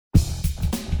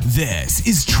This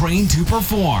is Train to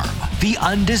Perform, the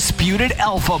undisputed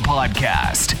alpha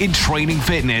podcast in training,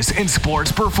 fitness, and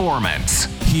sports performance.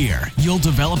 Here, you'll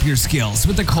develop your skills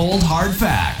with the cold, hard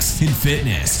facts in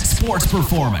fitness, sports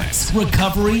performance,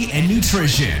 recovery, and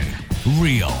nutrition.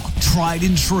 Real, tried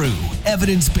and true,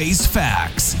 evidence-based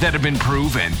facts that have been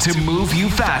proven to move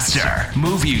you faster,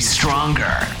 move you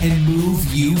stronger, and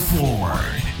move you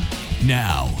forward.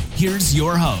 Now, here's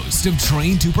your host of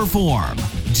Train to Perform,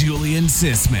 Julian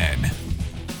Sisman.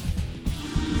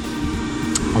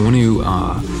 I want to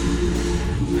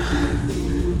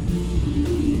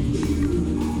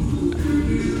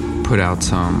put out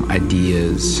some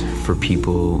ideas for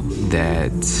people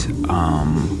that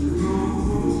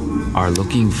are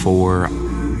looking for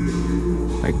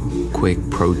like quick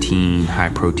protein, high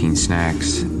protein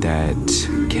snacks that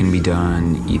can be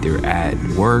done either at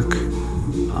work,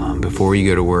 before you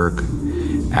go to work,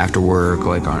 after work,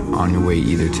 like on your way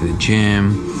either to the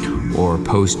gym or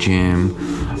post gym,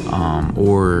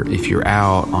 or if you're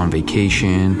out on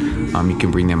vacation, you can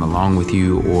bring them along with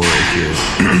you, or if you're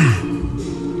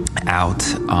out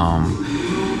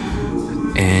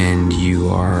and you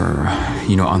are,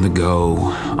 on the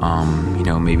go,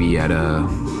 maybe at a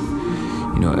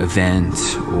event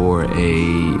or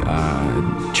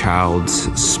a child's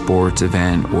sports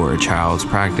event or a child's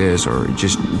practice, or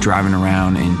just driving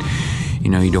around and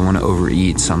you don't want to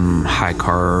overeat some high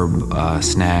carb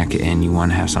snack, and you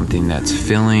want to have something that's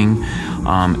filling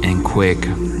and quick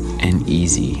and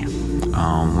easy,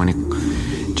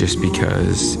 just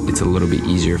because it's a little bit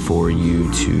easier for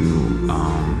you to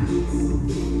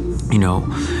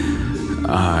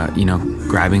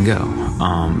grab and go.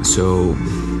 So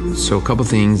a couple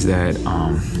things that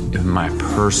from my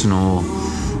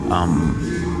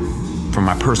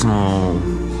personal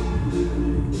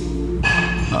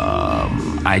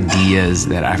ideas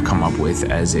that I've come up with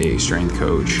as a strength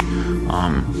coach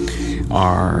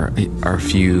are a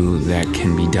few that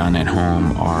can be done at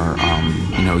home. Are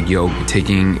yoga,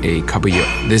 taking a cup of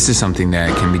yoga. This is something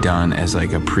that can be done as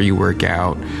like a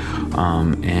pre-workout,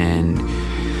 and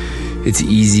it's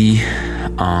easy.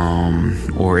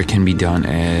 Or it can be done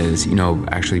as,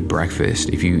 actually breakfast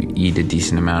if you eat a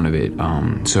decent amount of it.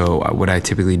 So what I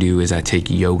typically do is I take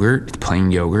yogurt,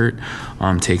 plain yogurt,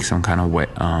 take some kind of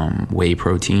whey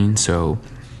protein. So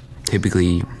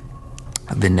typically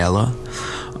vanilla,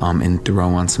 and throw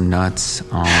on some nuts,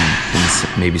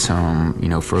 and maybe some,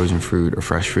 frozen fruit or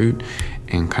fresh fruit,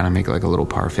 and kind of make like a little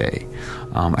parfait.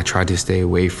 I try to stay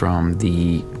away from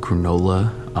the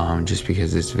granola, just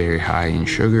because it's very high in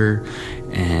sugar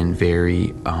and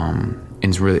very,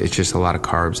 it's just a lot of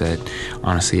carbs that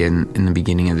honestly in the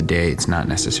beginning of the day, it's not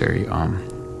necessary.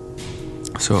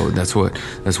 So that's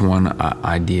one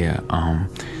idea.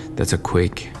 That's a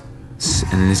quick,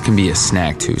 and this can be a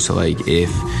snack too. So like if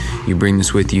you bring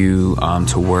this with you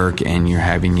to work and you're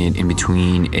having it in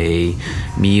between a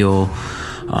meal,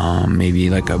 maybe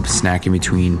like a snack in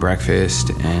between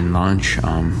breakfast and lunch,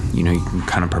 you can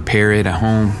kind of prepare it at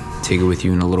home, take it with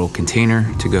you in a little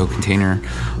to-go container,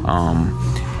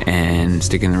 and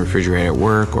stick it in the refrigerator at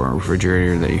work, or a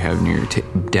refrigerator that you have near your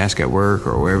desk at work,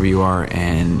 or wherever you are,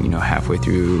 and halfway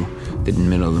through the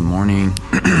middle of the morning,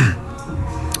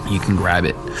 you can grab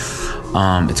it.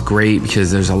 It's great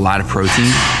because there's a lot of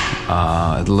protein,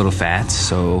 a little fats,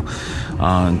 so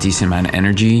decent amount of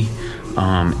energy,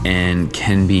 and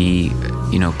can be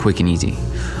quick and easy.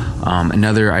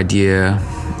 Another idea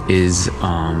is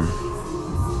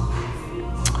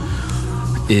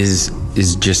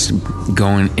just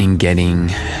going and getting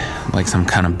like some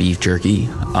kind of beef jerky.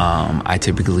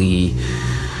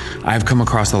 I've come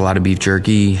across a lot of beef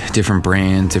jerky, different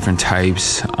brands, different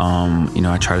types.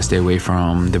 I try to stay away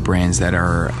from the brands that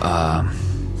are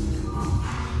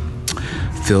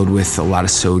filled with a lot of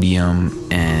sodium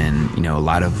and a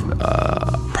lot of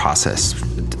processed.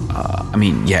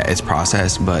 It's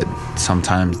processed, but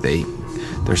sometimes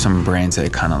there's some brands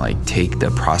that kind of like take the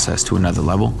process to another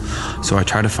level. So I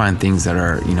try to find things that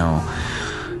are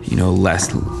less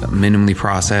minimally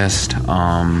processed,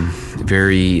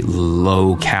 very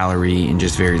low calorie, and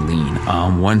just very lean.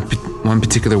 One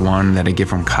particular one that I get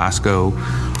from Costco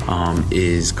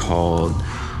is called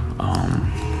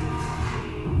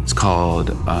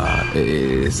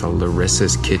it's a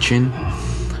Larissa's Kitchen.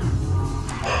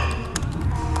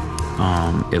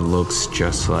 It looks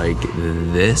just like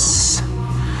this.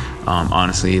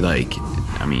 Honestly,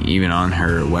 even on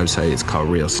her website, it's called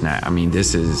Real Snack.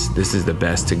 This is the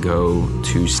best to go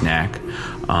to snack.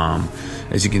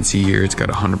 As you can see here, it's got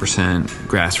 100%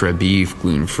 grass-fed beef,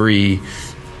 gluten-free,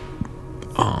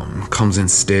 Comes in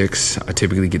sticks. I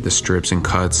typically get the strips and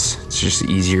cuts. It's just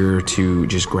easier to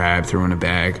just grab, throw in a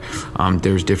bag.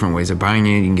 There's different ways of buying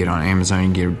it. You can get it on Amazon. You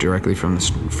can get it directly from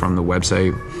the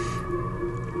website.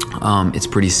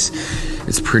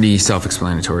 It's pretty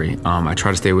self-explanatory. I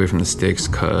try to stay away from the sticks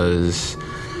because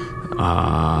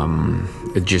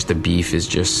the beef is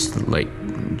just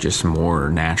more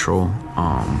natural.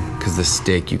 Because the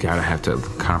stick, you gotta have to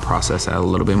kind of process that a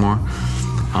little bit more.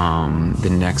 The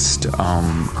next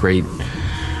great,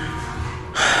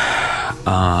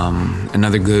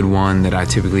 another good one that I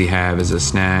typically have as a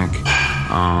snack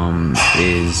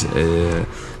is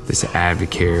this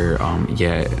Advocare.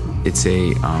 It's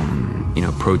a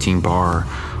protein bar.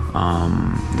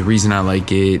 The reason I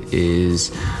like it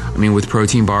is, with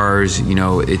protein bars,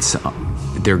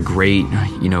 they're great,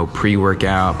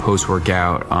 pre-workout,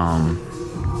 post-workout,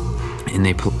 and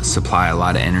they supply a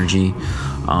lot of energy.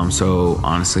 So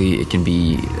honestly, it can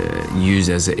be used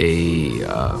as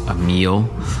a meal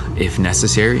if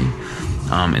necessary,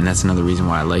 and that's another reason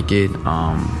why I like it.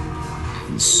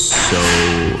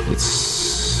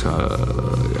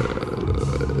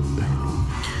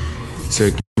 So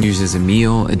it can be used as a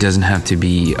meal. It doesn't have to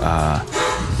be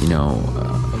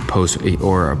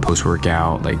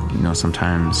post-workout.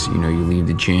 Sometimes you leave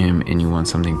the gym and you want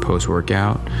something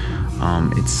post-workout.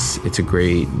 It's a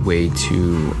great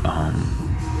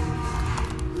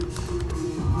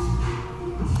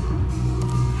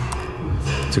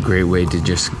way to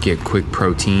just get quick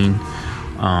protein.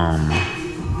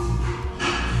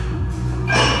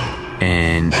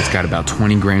 And it's got about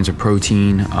 20 grams of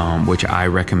protein, which I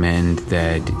recommend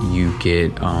that you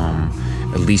get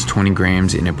at least 20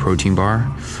 grams in a protein bar.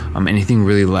 Anything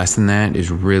really less than that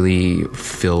is really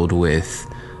filled with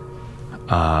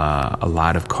a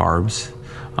lot of carbs.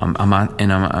 I'm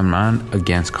not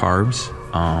against carbs,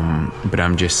 but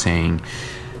I'm just saying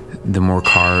the more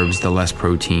carbs, the less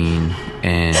protein,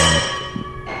 and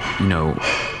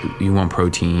you want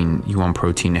protein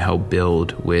to help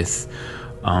build with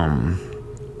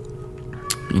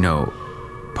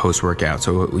post-workout.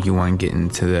 So you want to get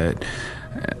into that,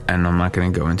 and I'm not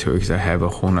going to go into it because I have a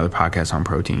whole nother podcast on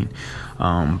protein,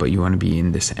 but you want to be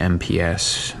in this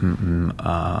MPS,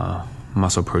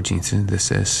 muscle protein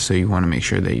synthesis, so you want to make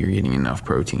sure that you're getting enough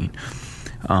protein.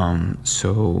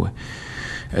 So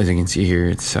as you can see here,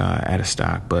 it's out of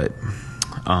stock, but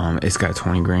it's got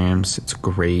 20 grams. It's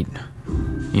great,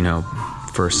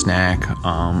 for a snack,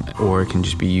 or it can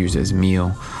just be used as a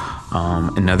meal.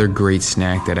 Another great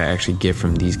snack that I actually get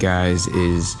from these guys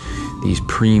is these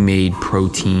pre-made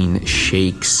protein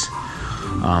shakes.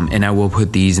 And I will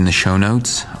put these in the show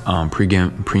notes,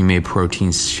 pre-made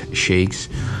protein shakes.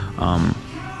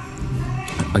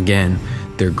 Again,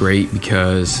 they're great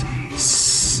because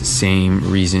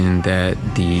same reason that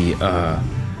the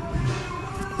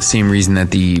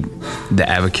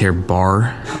Advocare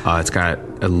bar, it's got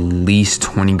at least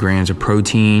 20 grams of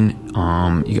protein.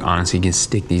 You honestly can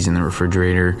stick these in the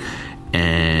refrigerator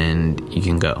and you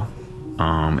can go.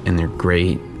 And they're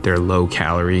great. They're low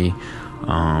calorie.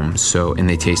 And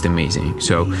they taste amazing.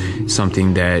 So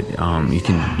something that you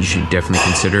should definitely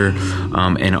consider.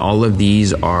 And all of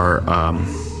these are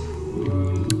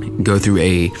go through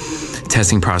a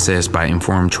testing process by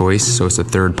Informed Choice. So it's a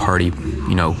third party,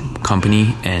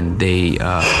 company, and they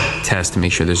test to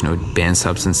make sure there's no banned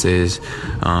substances.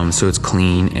 So it's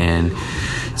clean, and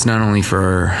it's not only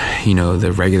for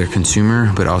the regular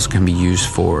consumer, but also can be used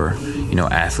for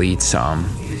athletes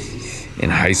in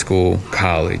high school,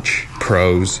 college,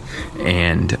 pros,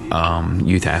 and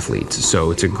youth athletes.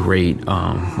 So it's a great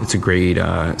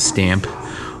stamp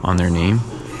on their name.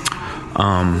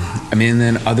 And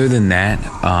then other than that,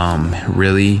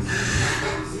 really,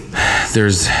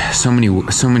 there's so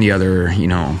many other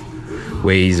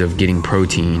ways of getting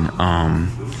protein.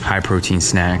 High protein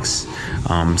snacks,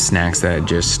 snacks that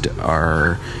just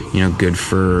are good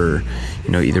for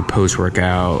either post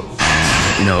workout.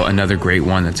 Another great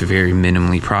one that's very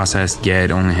minimally processed, yet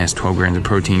it only has 12 grams of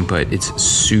protein, but it's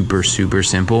super, super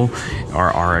simple,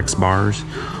 are RX bars.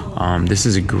 This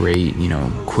is a great,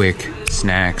 quick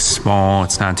snack, small,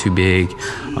 it's not too big,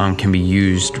 can be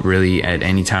used really at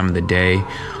any time of the day.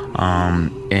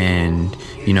 And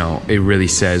it really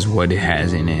says what it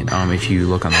has in it. If you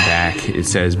look on the back, it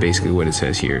says basically what it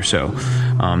says here. So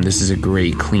this is a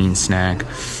great clean snack.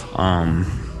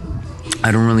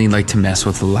 I don't really like to mess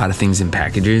with a lot of things in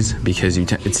packages because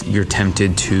you're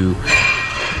tempted to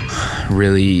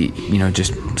really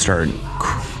just start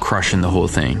crushing the whole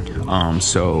thing.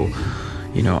 So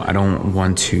I don't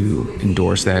want to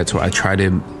endorse that. So I try to,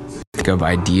 I think of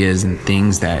ideas and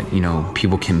things that, you know,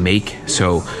 people can make.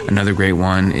 So another great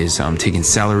one is taking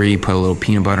celery, put a little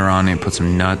peanut butter on it, put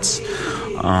some nuts.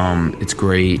 It's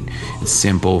great. It's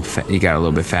simple. You got a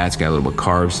little bit of fats, got a little bit of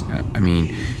carbs. I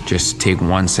mean, just take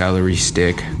one celery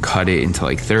stick, cut it into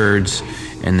like thirds,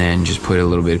 and then just put a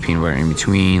little bit of peanut butter in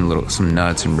between, some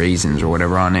nuts and raisins or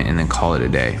whatever on it, and then call it a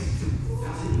day.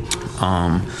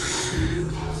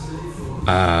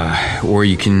 Or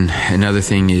you can, another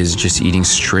thing is just eating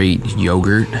straight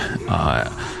yogurt.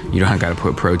 You don't got to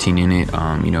put protein in it.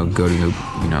 You know, go to the,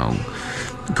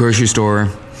 grocery store,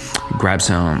 grab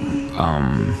some,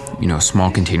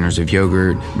 small containers of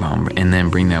yogurt, and then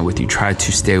bring that with you. Try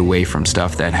to stay away from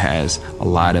stuff that has a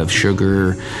lot of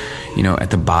sugar, at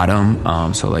the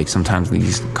bottom. So like sometimes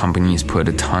these companies put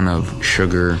a ton of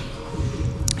sugar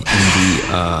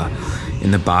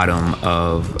in the bottom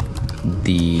of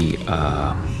the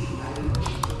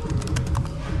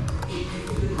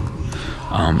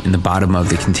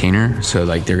container. So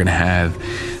like they're gonna have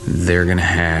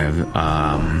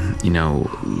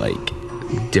like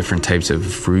different types of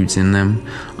fruits in them,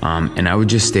 and I would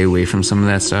just stay away from some of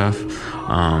that stuff.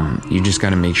 You just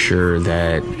got to make sure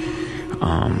that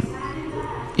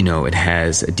it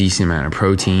has a decent amount of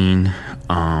protein,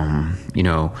 a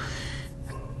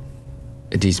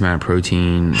decent amount of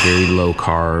protein, very low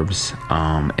carbs,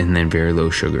 and then very low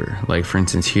sugar. Like for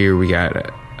instance, here we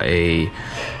got a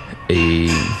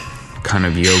kind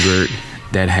of yogurt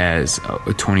that has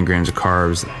 20 grams of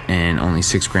carbs and only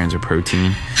 6 grams of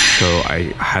protein. So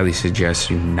I highly suggest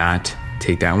you not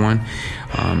take that one.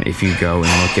 If you go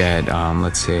and look at,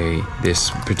 let's say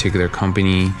this particular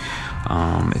company,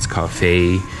 it's called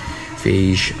Phage.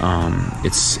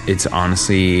 It's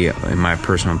honestly, in my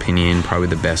personal opinion, probably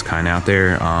the best kind out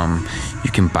there.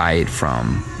 You can buy it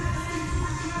from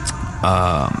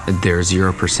their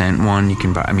 0% one. You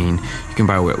can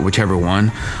buy whichever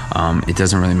one. It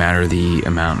doesn't really matter the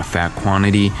amount of fat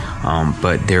quantity,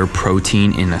 but their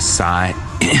protein in a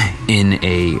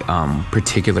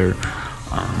particular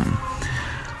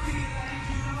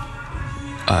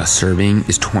serving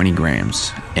is 20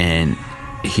 grams, and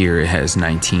here it has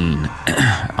 19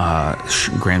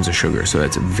 grams of sugar, so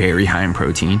that's very high in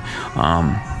protein.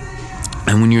 And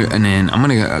then I'm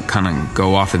gonna kind of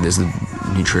go off of this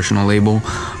nutritional label.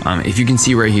 If you can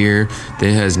see right here, that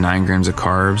it has 9 grams of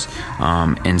carbs,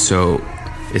 and so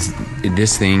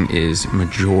this thing is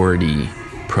majority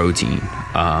protein,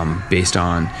 based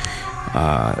on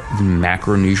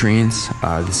macronutrients.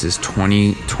 This is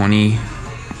 20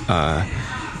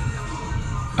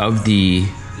 of the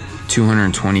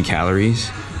 220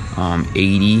 calories,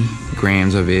 80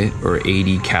 grams of it, or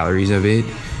 80 calories of it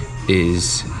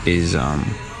is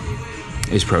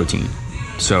protein.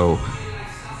 So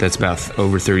that's about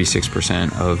over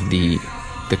 36% of the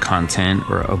content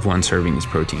or of one serving is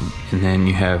protein. And then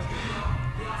you have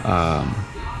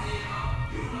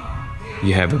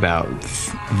about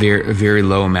very, very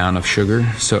low amount of sugar,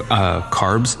 so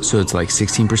carbs, so it's like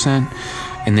 16%.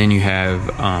 And then you have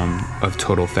of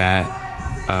total fat,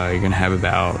 you're gonna have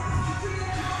about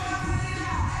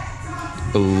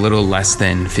a little less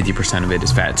than 50% of it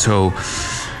is fat. So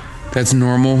that's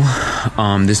normal.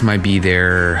 This might be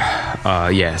their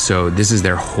so this is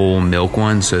their whole milk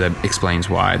one, so that explains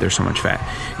why there's so much fat.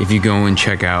 If you go and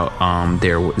check out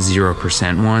their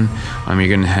 0% one,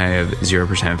 you're gonna have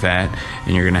 0% fat,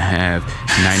 and you're gonna have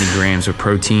 90 grams of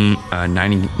protein,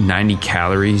 90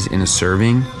 calories in a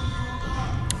serving.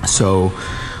 So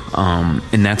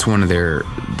and that's one of the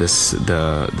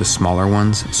smaller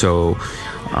ones. So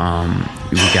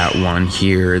we got one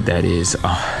here that is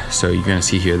so you're gonna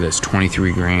see here that's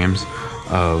 23 grams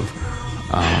of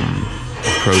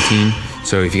protein.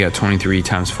 So if you got 23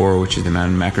 times 4, which is the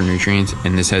amount of macronutrients,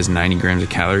 and this has 90 grams of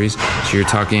calories, so you're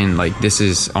talking like this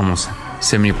is almost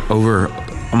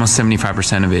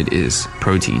 75% of it is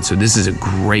protein. So this is a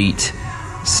great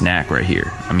snack right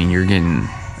here. You're getting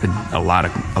a lot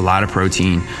of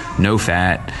protein, no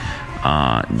fat,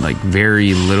 like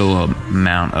very little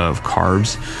amount of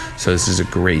carbs. So this is a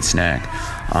great snack.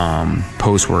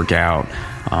 Post-workout,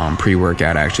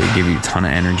 pre-workout, actually give you a ton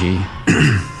of energy.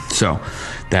 So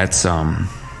that's what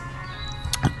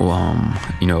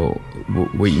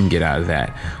you can get out of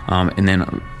that. And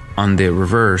then on the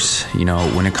reverse,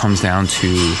 when it comes down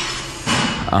to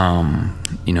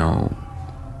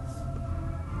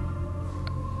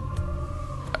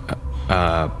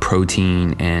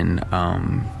protein and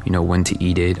when to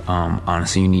eat it,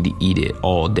 honestly, you need to eat it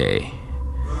all day.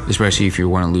 especially if you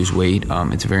want to lose weight.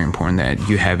 It's very important that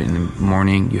you have it in the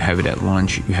morning, you have it at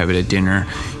lunch, you have it at dinner,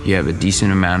 you have a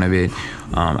decent amount of it.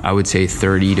 I would say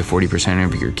 30 to 40%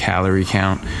 of your calorie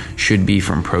count should be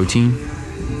from protein.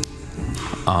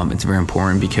 It's very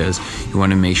important because you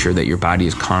want to make sure that your body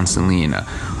is constantly in a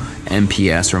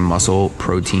MPS, or muscle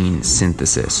protein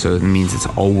synthesis. So it means it's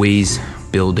always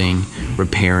building,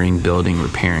 repairing, building,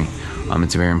 repairing.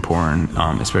 It's very important,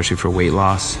 especially for weight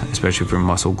loss, especially for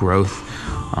muscle growth.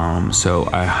 So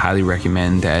I highly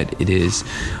recommend that it is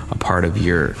a part of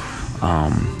your,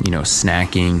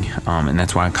 snacking. And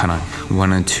that's why I kind of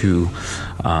wanted to,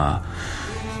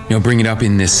 bring it up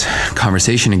in this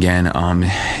conversation again,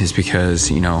 is because,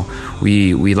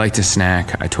 we like to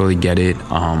snack. I totally get it.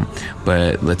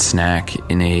 But let's snack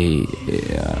in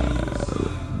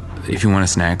if you want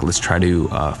to snack, let's try to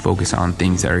focus on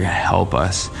things that are going to help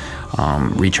us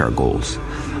reach our goals.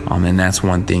 And that's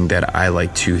one thing that I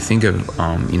like to think of,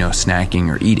 snacking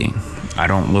or eating. I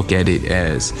don't look at it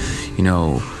as,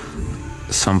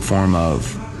 some form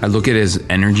of, I look at it as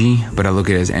energy, but I look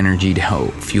at it as energy to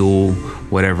help fuel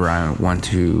whatever I want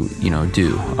to,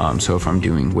 do. So if I'm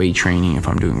doing weight training, if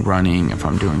I'm doing running, if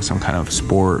I'm doing some kind of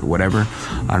sport, whatever,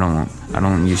 I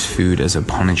don't use food as a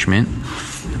punishment.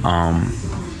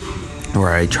 Or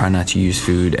I try not to use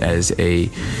food as a,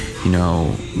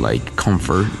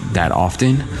 comfort that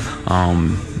often.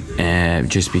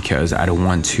 And just because I don't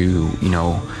want to,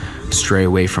 stray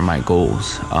away from my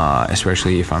goals,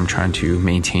 especially if I'm trying to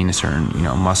maintain a certain,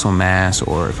 muscle mass,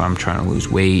 or if I'm trying to lose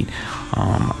weight.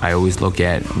 I always look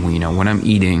at, when I'm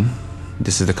eating,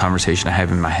 this is the conversation I have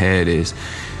in my head, is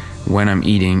when I'm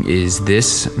eating, is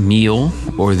this meal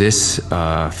or this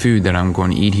food that I'm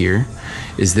going to eat here,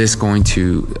 is this going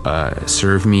to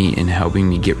serve me in helping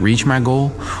me reach my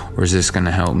goal, or is this going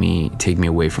to help me take me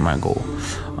away from my goal?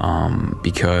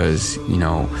 Because,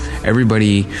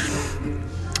 everybody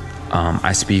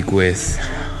I speak with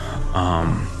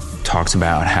talks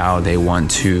about how they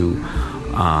want to,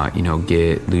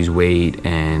 lose weight,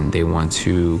 and they want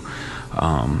to,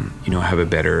 have a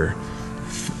better,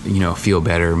 feel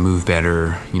better, move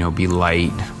better, be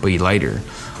lighter.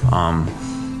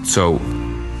 So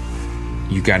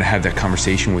you got to have that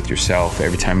conversation with yourself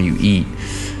every time you eat.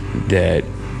 That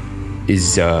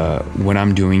is what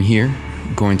I'm doing here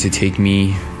going to take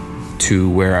me to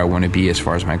where I want to be as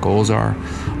far as my goals are,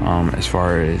 as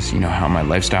far as, how my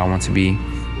lifestyle wants to be.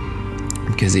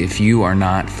 Because if you are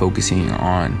not focusing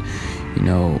on,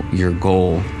 your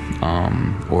goal,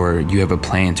 or you have a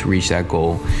plan to reach that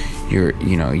goal,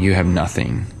 you have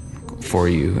nothing for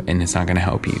you, and it's not going to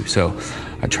help you. So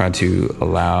I try to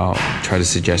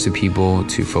suggest to people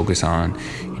to focus on,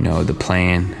 the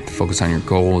plan, to focus on your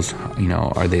goals.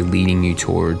 Are they leading you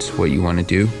towards what you want to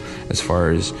do as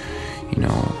far as,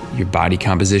 your body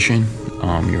composition,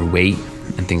 your weight,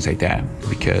 and things like that.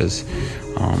 Because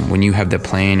when you have the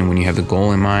plan and when you have the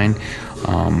goal in mind,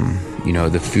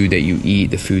 the food that you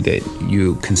eat, the food that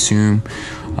you consume,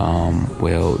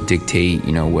 will dictate,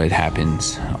 what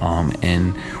happens.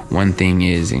 And one thing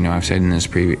is, I've said in this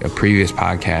previous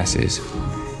podcast is,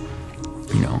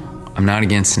 I'm not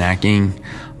against snacking,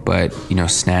 but,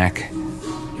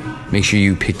 make sure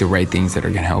you pick the right things that are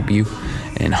going to help you.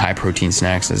 And high protein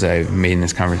snacks, as I've made in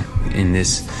this in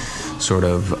this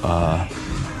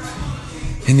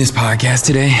podcast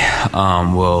today,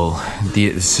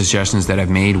 the suggestions that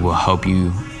I've made will help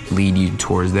you, lead you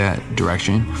towards that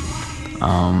direction.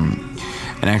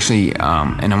 And actually,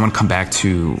 and I want to come back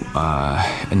to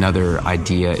another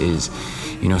idea is,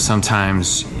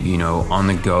 sometimes, on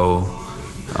the go,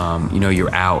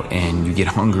 you're out and you get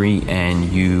hungry,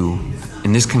 and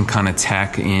this can kind of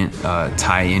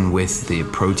tie in with the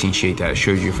protein shake that I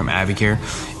showed you from Avocare.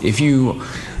 If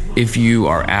you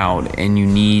are out and you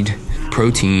need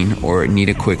protein or need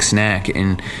a quick snack,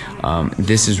 and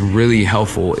this is really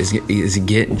helpful, is you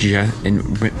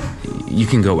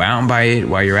can go out and buy it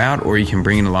while you're out, or you can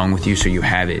bring it along with you so you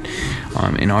have it.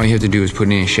 And all you have to do is put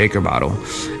it in a shaker bottle.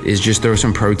 Is just throw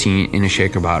some protein in a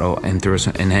shaker bottle and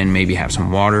and then maybe have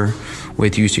some water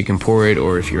with you so you can pour it,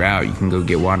 or if you're out, you can go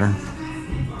get water.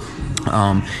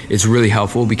 It's really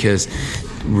helpful because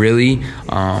really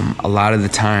a lot of the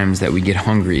times that we get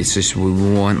hungry, it's just we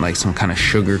want like some kind of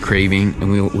sugar craving,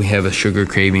 and we have a sugar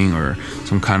craving or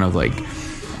some kind of like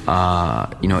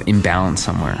imbalance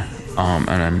somewhere,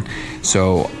 and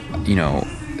so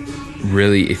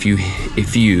really if you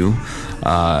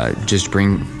just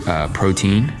bring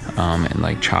protein and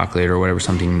like chocolate or whatever,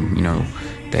 something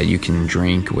that you can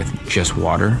drink with just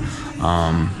water,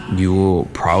 you will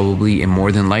probably and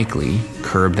more than likely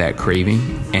curb that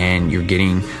craving, and you're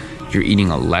getting you're eating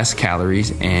less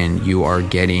calories, and you are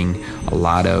getting a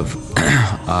lot of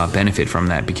benefit from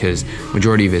that, because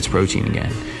majority of it's protein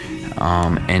again.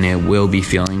 And it will be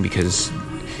filling, because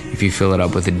if you fill it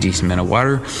up with a decent amount of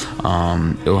water,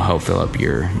 it will help fill up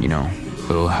your,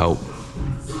 it'll help,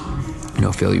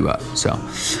 fill you up. So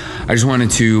I just wanted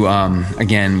to, with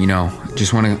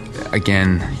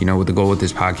the goal with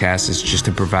this podcast is just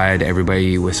to provide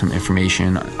everybody with some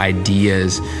information,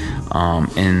 ideas,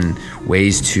 and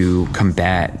ways to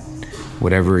combat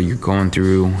whatever you're going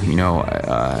through,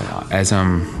 as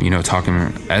I'm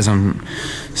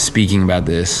speaking about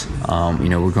this,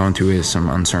 we're going through some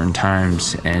uncertain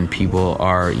times, and people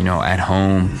are, at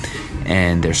home,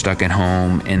 and they're stuck at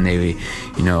home, and they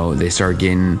start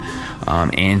getting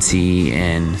antsy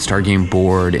and start getting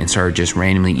bored and start just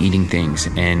randomly eating things,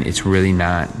 and it's really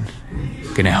not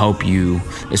going to help you,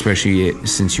 especially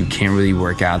since you can't really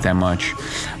work out that much.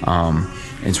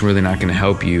 It's really not going to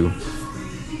help you.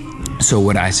 So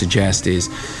what I suggest is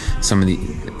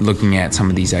looking at some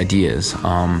of these ideas,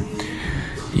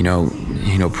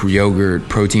 pre-yogurt,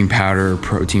 protein powder,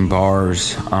 protein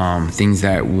bars, things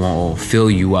that will fill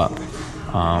you up.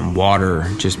 Water,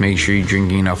 just make sure you're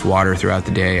drinking enough water throughout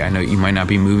the day. I know you might not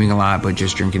be moving a lot, but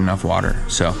just drinking enough water.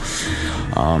 So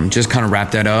just kind of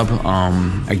wrap that up.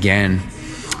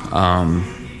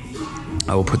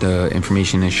 I will put the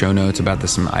information in the show notes about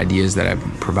some ideas that I've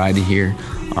provided here.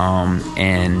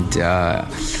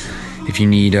 If you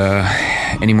need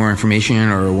any more information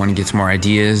or want to get some more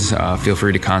ideas, feel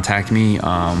free to contact me.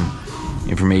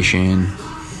 Information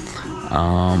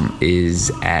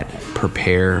is at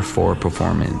Prepare for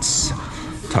Performance.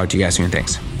 Talk to you guys soon.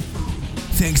 Thanks.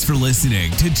 Thanks for listening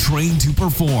to Train to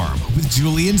Perform with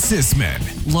Julian Sisman.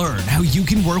 Learn how you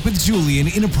can work with Julian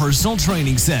in a personal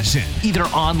training session, either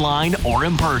online or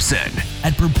in person,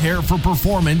 at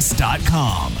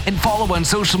prepareforperformance.com. And follow on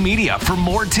social media for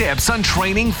more tips on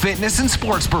training, fitness, and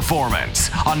sports performance.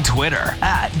 On Twitter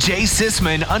at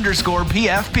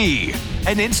jsisman_PFP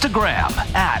and Instagram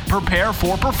at Prepare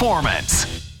for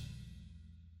Performance.